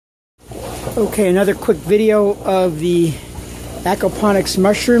Okay, another quick video of the Aquaponics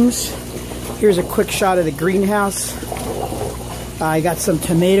mushrooms. Here's a quick shot of the greenhouse. I got some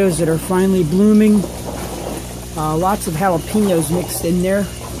tomatoes that are finally blooming. Lots of jalapenos mixed in there.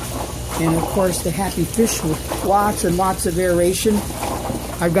 And of course the happy fish with lots and lots of aeration.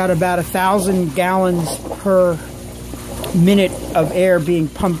 I've got about 1,000 gallons per minute of air being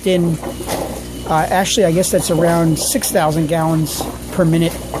pumped in. Actually, I guess that's around 6,000 gallons per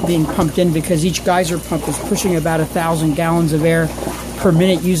minute being pumped in, because each geyser pump is pushing about 1,000 gallons of air per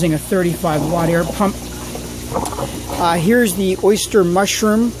minute using a 35-watt air pump. Here's the oyster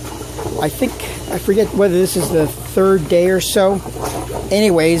mushroom. I forget whether this is the 3rd day or so.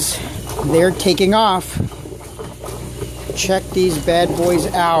 Anyways, they're taking off. Check these bad boys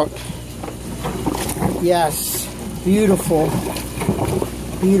out. Yes, beautiful,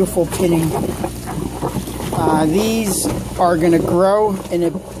 beautiful pinning. These are going to grow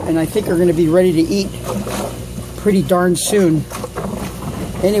and I think are going to be ready to eat pretty darn soon.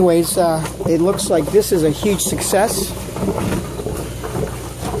 Anyways, it looks like this is a huge success.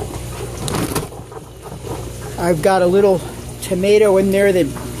 I've got a little tomato in there that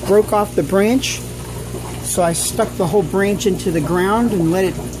broke off the branch, so I stuck the whole branch into the ground and let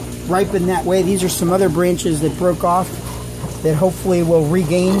it ripen that way. These are some other branches that broke off that hopefully will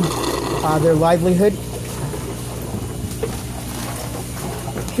regain their livelihood.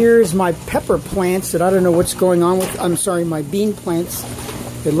 Here's my pepper plants that I don't know what's going on with. I'm sorry, my bean plants.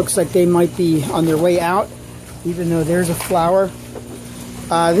 It looks like they might be on their way out, even though there's a flower.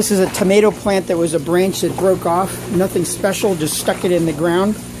 This is a tomato plant that was a branch that broke off. Nothing special, just stuck it in the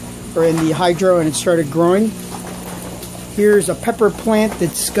ground or in the hydro and it started growing. Here's a pepper plant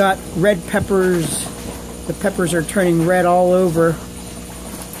that's got red peppers. The peppers are turning red all over.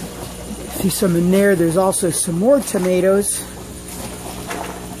 See some in there. There's also some more tomatoes.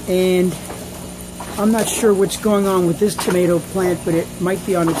 And I'm not sure what's going on with this tomato plant, but it might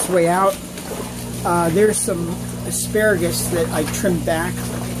be on its way out. There's some asparagus that I trimmed back.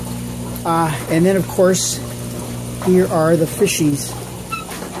 And then, of course, here are the fishies.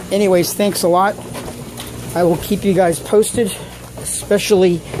 Anyways, thanks a lot. I will keep you guys posted,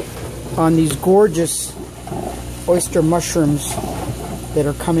 especially on these gorgeous oyster mushrooms that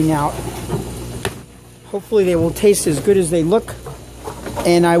are coming out. Hopefully they will taste as good as they look.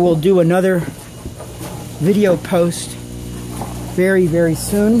 And I will do another video post very, very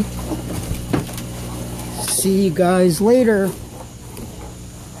soon. See you guys later.